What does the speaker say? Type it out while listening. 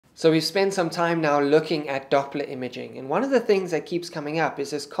So we've spent some time now looking at Doppler imaging, and one of the things that keeps coming up is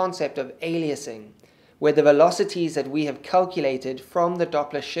this concept of aliasing, where the velocities that we have calculated from the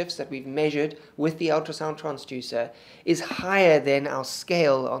Doppler shifts that we've measured with the ultrasound transducer is higher than our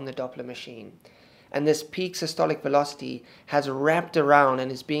scale on the Doppler machine. And this peak systolic velocity has wrapped around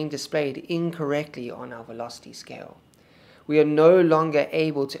and is being displayed incorrectly on our velocity scale. We are no longer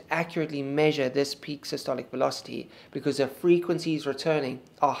able to accurately measure this peak systolic velocity because the frequencies returning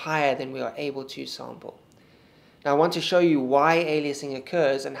are higher than we are able to sample. Now I want to show you why aliasing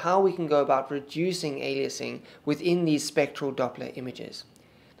occurs and how we can go about reducing aliasing within these spectral Doppler images.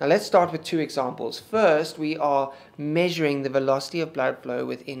 Now let's start with two examples. First, we are measuring the velocity of blood flow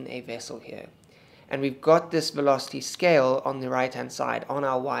within a vessel here. And we've got this velocity scale on the right hand side on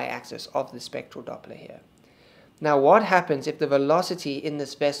our y-axis of the spectral Doppler here. Now what happens if the velocity in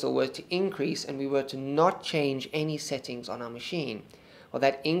this vessel were to increase and we were to not change any settings on our machine? Well,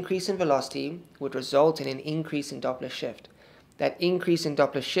 that increase in velocity would result in an increase in Doppler shift. That increase in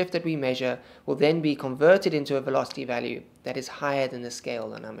Doppler shift that we measure will then be converted into a velocity value that is higher than the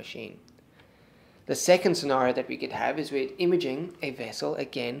scale on our machine. The second scenario that we could have is we're imaging a vessel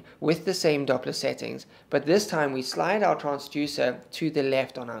again with the same Doppler settings, but this time we slide our transducer to the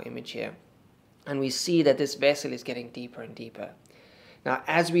left on our image here. And we see that this vessel is getting deeper and deeper. Now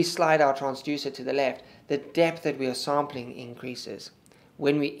as we slide our transducer to the left, the depth that we are sampling increases.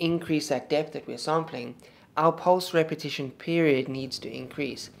 When we increase that depth that we are sampling, our pulse repetition period needs to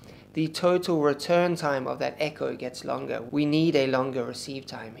increase. The total return time of that echo gets longer. We need a longer receive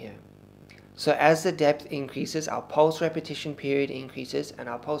time here. So as the depth increases, our pulse repetition period increases and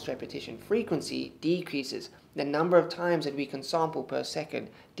our pulse repetition frequency decreases. The number of times that we can sample per second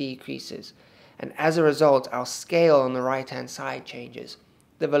decreases. And as a result, our scale on the right hand side changes.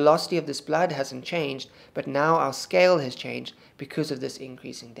 The velocity of this blood hasn't changed, but now our scale has changed because of this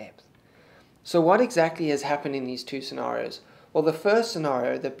increase in depth. So what exactly has happened in these two scenarios? Well, the first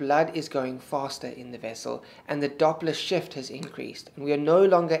scenario, the blood is going faster in the vessel and the Doppler shift has increased. And we are no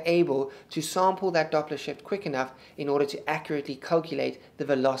longer able to sample that Doppler shift quick enough in order to accurately calculate the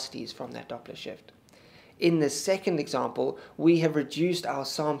velocities from that Doppler shift. In the second example, we have reduced our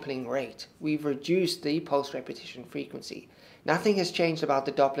sampling rate. We've reduced the pulse repetition frequency. Nothing has changed about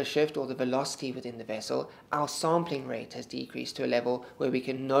the Doppler shift or the velocity within the vessel. Our sampling rate has decreased to a level where we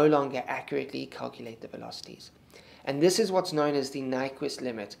can no longer accurately calculate the velocities. And this is what's known as the Nyquist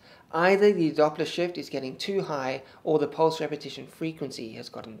limit. Either the Doppler shift is getting too high or the pulse repetition frequency has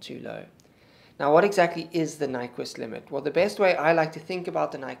gotten too low. Now what exactly is the Nyquist limit? Well, the best way I like to think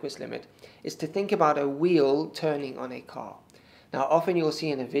about the Nyquist limit is to think about a wheel turning on a car. Now often you'll see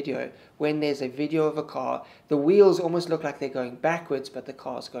in a video, when there's a video of a car, the wheels almost look like they're going backwards but the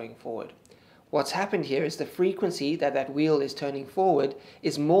car's going forward. What's happened here is the frequency that wheel is turning forward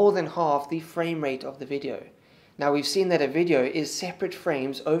is more than half the frame rate of the video. Now we've seen that a video is separate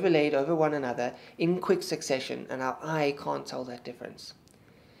frames overlaid over one another in quick succession and our eye can't tell that difference.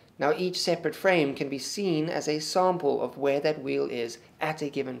 Now each separate frame can be seen as a sample of where that wheel is at a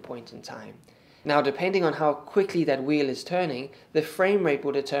given point in time. Now depending on how quickly that wheel is turning, the frame rate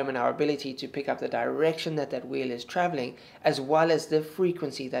will determine our ability to pick up the direction that wheel is traveling as well as the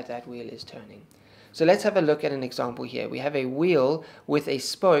frequency that wheel is turning. So let's have a look at an example here. We have a wheel with a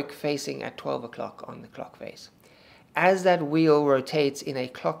spoke facing at 12 o'clock on the clock face. As that wheel rotates in a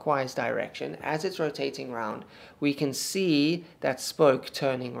clockwise direction, as it's rotating round, we can see that spoke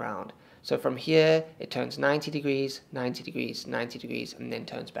turning round. So from here, it turns 90 degrees, 90 degrees, 90 degrees, and then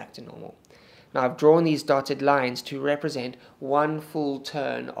turns back to normal. Now I've drawn these dotted lines to represent one full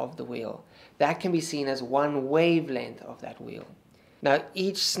turn of the wheel. That can be seen as one wavelength of that wheel. Now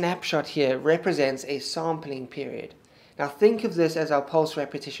each snapshot here represents a sampling period. Now think of this as our pulse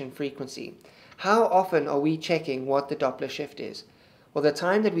repetition frequency. How often are we checking what the Doppler shift is? Well, the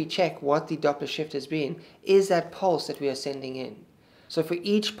time that we check what the Doppler shift has been is that pulse that we are sending in. So for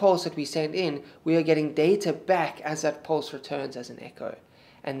each pulse that we send in, we are getting data back as that pulse returns as an echo.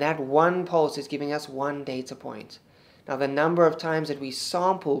 And that one pulse is giving us one data point. Now the number of times that we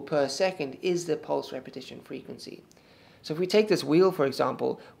sample per second is the pulse repetition frequency. So if we take this wheel, for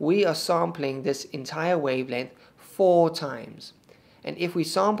example, we are sampling this entire wavelength 4 times. And if we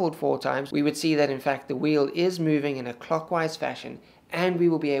sampled 4 times, we would see that in fact the wheel is moving in a clockwise fashion and we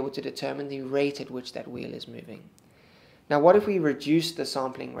will be able to determine the rate at which that wheel is moving. Now what if we reduced the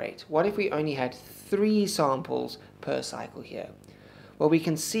sampling rate? What if we only had 3 samples per cycle here? Well, we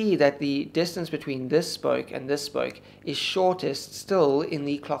can see that the distance between this spoke and this spoke is shortest still in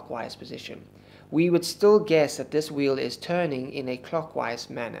the clockwise position. We would still guess that this wheel is turning in a clockwise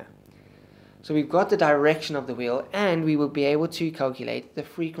manner. So we've got the direction of the wheel, and we will be able to calculate the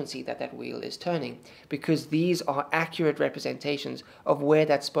frequency that that wheel is turning, because these are accurate representations of where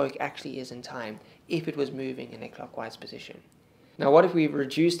that spoke actually is in time if it was moving in a clockwise position. Now what if we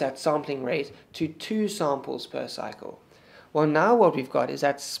reduce that sampling rate to 2 samples per cycle? Well, now what we've got is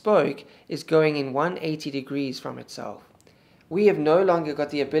that spoke is going in 180 degrees from itself. We have no longer got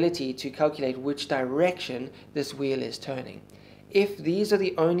the ability to calculate which direction this wheel is turning. If these are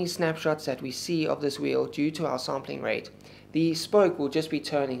the only snapshots that we see of this wheel due to our sampling rate, the spoke will just be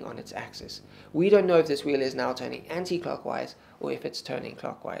turning on its axis. We don't know if this wheel is now turning anti-clockwise or if it's turning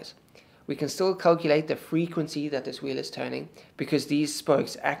clockwise. We can still calculate the frequency that this wheel is turning because these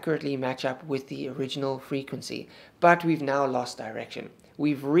spokes accurately match up with the original frequency, but we've now lost direction.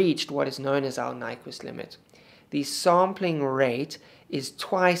 We've reached what is known as our Nyquist limit. The sampling rate is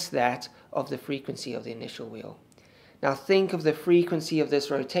twice that of the frequency of the initial wheel. Now think of the frequency of this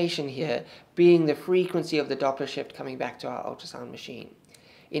rotation here being the frequency of the Doppler shift coming back to our ultrasound machine.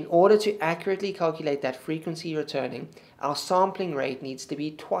 In order to accurately calculate that frequency returning, our sampling rate needs to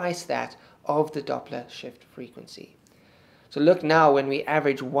be twice that of the Doppler shift frequency. So look now when we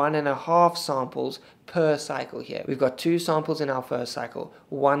average 1.5 samples per cycle here. We've got 2 samples in our first cycle,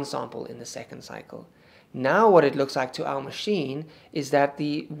 1 sample in the second cycle. Now what it looks like to our machine is that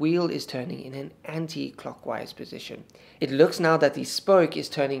the wheel is turning in an anti-clockwise position. It looks now that the spoke is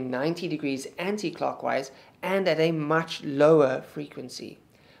turning 90 degrees anti-clockwise and at a much lower frequency.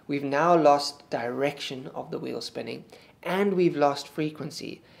 We've now lost direction of the wheel spinning and we've lost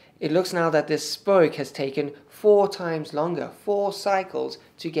frequency. It looks now that this spoke has taken 4 times longer, 4 cycles,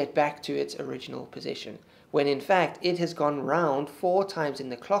 to get back to its original position, when in fact it has gone round 4 times in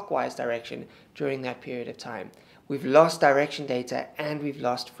the clockwise direction during that period of time. We've lost direction data and we've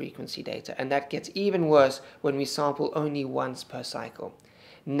lost frequency data, and that gets even worse when we sample only once per cycle.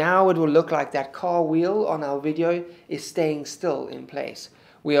 Now it will look like that car wheel on our video is staying still in place.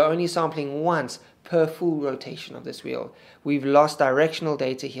 We are only sampling once per full rotation of this wheel. We've lost directional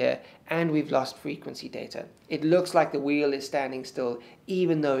data here and we've lost frequency data. It looks like the wheel is standing still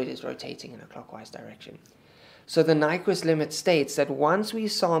even though it is rotating in a clockwise direction. So the Nyquist limit states that once we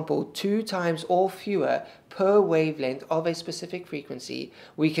sample 2 times or fewer per wavelength of a specific frequency,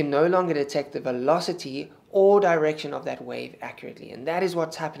 we can no longer detect the velocity or direction of that wave accurately. And that is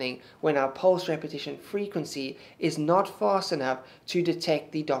what's happening when our pulse repetition frequency is not fast enough to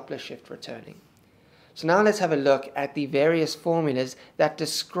detect the Doppler shift returning. So now let's have a look at the various formulas that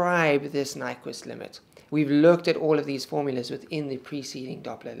describe this Nyquist limit. We've looked at all of these formulas within the preceding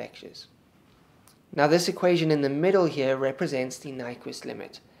Doppler lectures. Now this equation in the middle here represents the Nyquist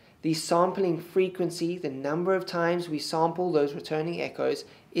limit. The sampling frequency, the number of times we sample those returning echoes,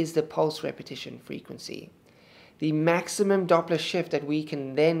 is the pulse repetition frequency. The maximum Doppler shift that we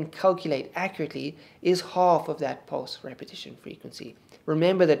can then calculate accurately is half of that pulse repetition frequency.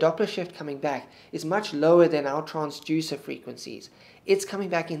 Remember, the Doppler shift coming back is much lower than our transducer frequencies. It's coming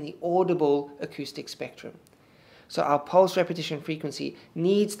back in the audible acoustic spectrum. So our pulse repetition frequency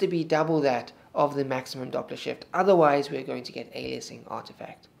needs to be double that of the maximum Doppler shift. Otherwise, we're going to get aliasing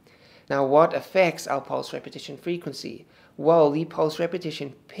artifact. Now, what affects our pulse repetition frequency? Well, the pulse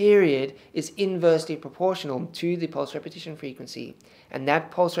repetition period is inversely proportional to the pulse repetition frequency, and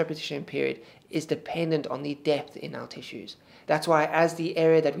that pulse repetition period is dependent on the depth in our tissues. That's why as the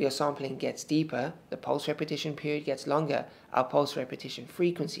area that we are sampling gets deeper, the pulse repetition period gets longer, our pulse repetition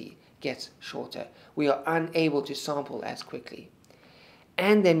frequency gets shorter. We are unable to sample as quickly.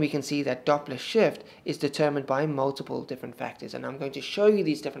 And then we can see that Doppler shift is determined by multiple different factors. And I'm going to show you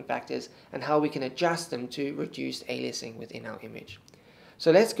these different factors and how we can adjust them to reduce aliasing within our image. So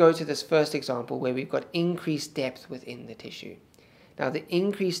let's go to this first example where we've got increased depth within the tissue. Now the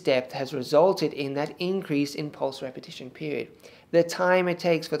increased depth has resulted in that increase in pulse repetition period. The time it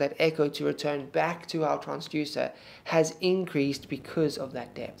takes for that echo to return back to our transducer has increased because of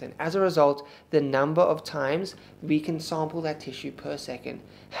that depth. And as a result, the number of times we can sample that tissue per second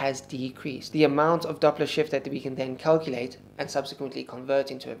has decreased. The amount of Doppler shift that we can then calculate and subsequently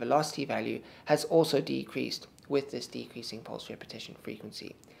convert into a velocity value has also decreased with this decreasing pulse repetition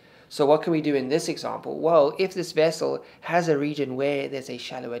frequency. So what can we do in this example? Well, if this vessel has a region where there's a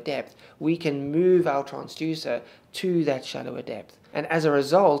shallower depth, we can move our transducer to that shallower depth. And as a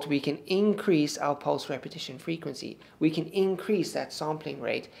result, we can increase our pulse repetition frequency. We can increase that sampling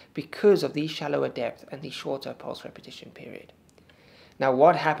rate because of the shallower depth and the shorter pulse repetition period. Now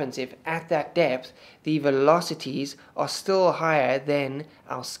what happens if at that depth the velocities are still higher than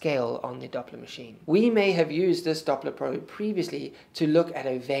our scale on the Doppler machine? We may have used this Doppler probe previously to look at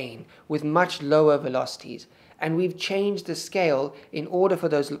a vein with much lower velocities. and we've changed the scale in order for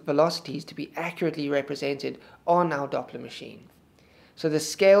those velocities to be accurately represented on our Doppler machine. So the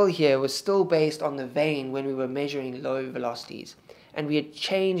scale here was still based on the vane when we were measuring low velocities, and we had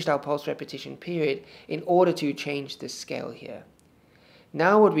changed our pulse repetition period in order to change this scale here.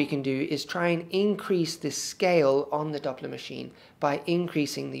 Now what we can do is try and increase the scale on the Doppler machine by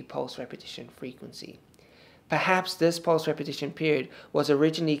increasing the pulse repetition frequency. Perhaps this pulse repetition period was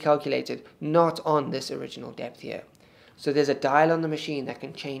originally calculated not on this original depth here. So there's a dial on the machine that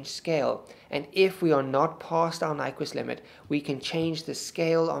can change scale, and if we are not past our Nyquist limit, we can change the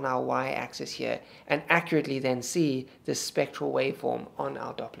scale on our y-axis here and accurately then see the spectral waveform on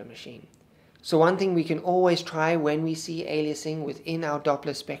our Doppler machine. So one thing we can always try when we see aliasing within our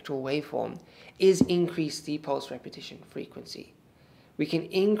Doppler spectral waveform is increase the pulse repetition frequency. We can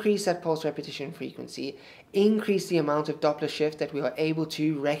increase that pulse repetition frequency, increase the amount of Doppler shift that we are able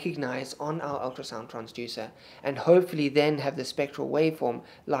to recognize on our ultrasound transducer, and hopefully then have the spectral waveform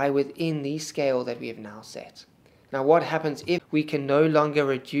lie within the scale that we have now set. Now what happens if we can no longer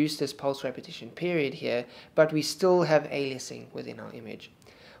reduce this pulse repetition period here, but we still have aliasing within our image?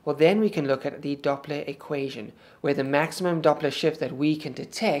 Well, then we can look at the Doppler equation, where the maximum Doppler shift that we can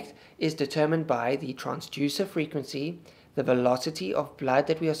detect is determined by the transducer frequency, the velocity of blood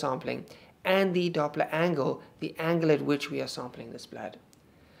that we are sampling, and the Doppler angle, the angle at which we are sampling this blood.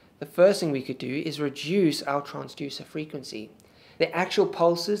 The first thing we could do is reduce our transducer frequency. The actual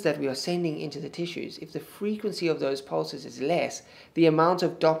pulses that we are sending into the tissues, if the frequency of those pulses is less, the amount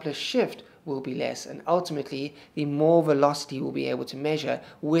of Doppler shift will be less, and ultimately the more velocity we'll be able to measure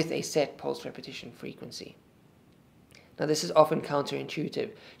with a set pulse repetition frequency. Now this is often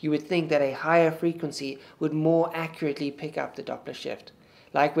counterintuitive. You would think that a higher frequency would more accurately pick up the Doppler shift.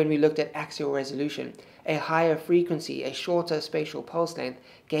 Like when we looked at axial resolution, a higher frequency, a shorter spatial pulse length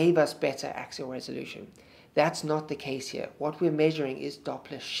gave us better axial resolution. That's not the case here. What we're measuring is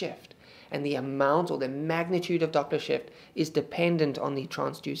Doppler shift, and the amount or the magnitude of Doppler shift is dependent on the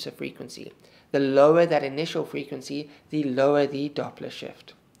transducer frequency. The lower that initial frequency, the lower the Doppler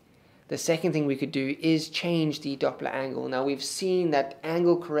shift. The second thing we could do is change the Doppler angle. Now we've seen that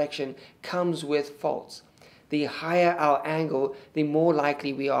angle correction comes with faults. The higher our angle, the more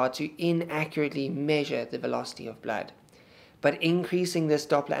likely we are to inaccurately measure the velocity of blood. But increasing this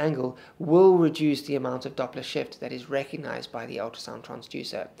Doppler angle will reduce the amount of Doppler shift that is recognized by the ultrasound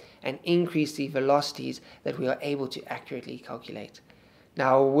transducer and increase the velocities that we are able to accurately calculate.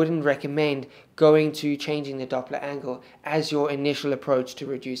 Now, I wouldn't recommend going to changing the Doppler angle as your initial approach to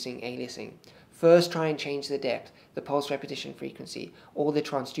reducing aliasing. First, try and change the depth, the pulse repetition frequency, or the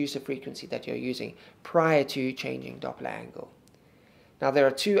transducer frequency that you're using prior to changing Doppler angle. Now, there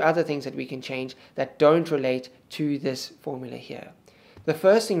are two other things that we can change that don't relate to this formula here. The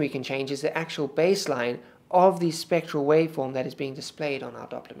first thing we can change is the actual baseline of the spectral waveform that is being displayed on our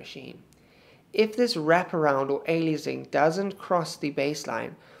Doppler machine. If this wraparound or aliasing doesn't cross the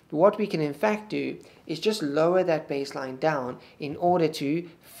baseline, what we can in fact do is just lower that baseline down in order to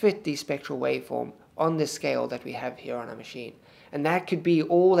fit the spectral waveform on the scale that we have here on our machine. And that could be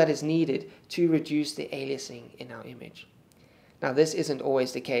all that is needed to reduce the aliasing in our image. Now this isn't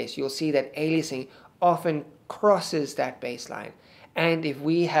always the case. You'll see that aliasing often crosses that baseline. And if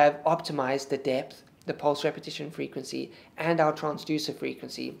we have optimized the depth, the pulse repetition frequency, and our transducer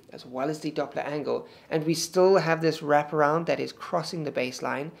frequency, as well as the Doppler angle, and we still have this wraparound that is crossing the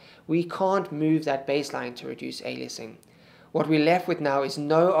baseline, we can't move that baseline to reduce aliasing. What we're left with now is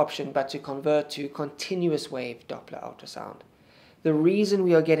no option but to convert to continuous wave Doppler ultrasound. The reason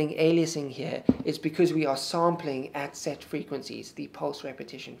we are getting aliasing here is because we are sampling at set frequencies, the pulse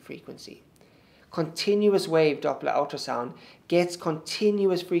repetition frequency. Continuous wave Doppler ultrasound gets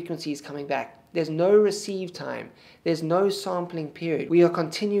continuous frequencies coming back. There's no receive time. There's no sampling period. We are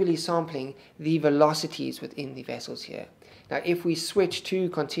continually sampling the velocities within the vessels here. Now, if we switch to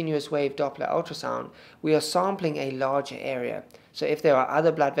continuous wave Doppler ultrasound, we are sampling a larger area. So if there are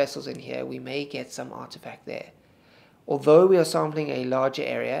other blood vessels in here, we may get some artifact there. Although we are sampling a larger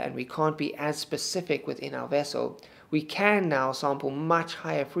area and we can't be as specific within our vessel, we can now sample much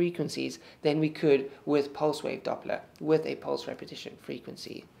higher frequencies than we could with pulse wave Doppler, with a pulse repetition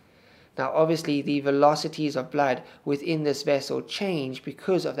frequency. Now obviously the velocities of blood within this vessel change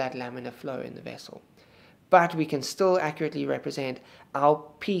because of that laminar flow in the vessel. But we can still accurately represent our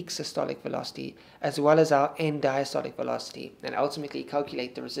peak systolic velocity as well as our end diastolic velocity, and ultimately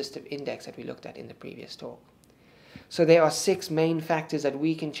calculate the resistive index that we looked at in the previous talk. So there are 6 main factors that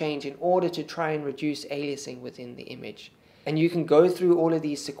we can change in order to try and reduce aliasing within the image. And you can go through all of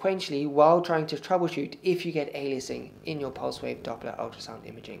these sequentially while trying to troubleshoot if you get aliasing in your pulse wave Doppler ultrasound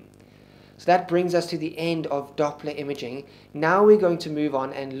imaging. So that brings us to the end of Doppler imaging. Now we're going to move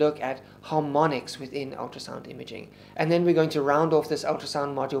on and look at harmonics within ultrasound imaging. And then we're going to round off this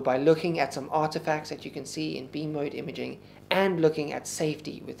ultrasound module by looking at some artifacts that you can see in beam mode imaging and looking at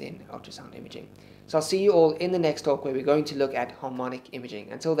safety within ultrasound imaging. So I'll see you all in the next talk where we're going to look at harmonic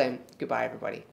imaging. Until then, goodbye everybody.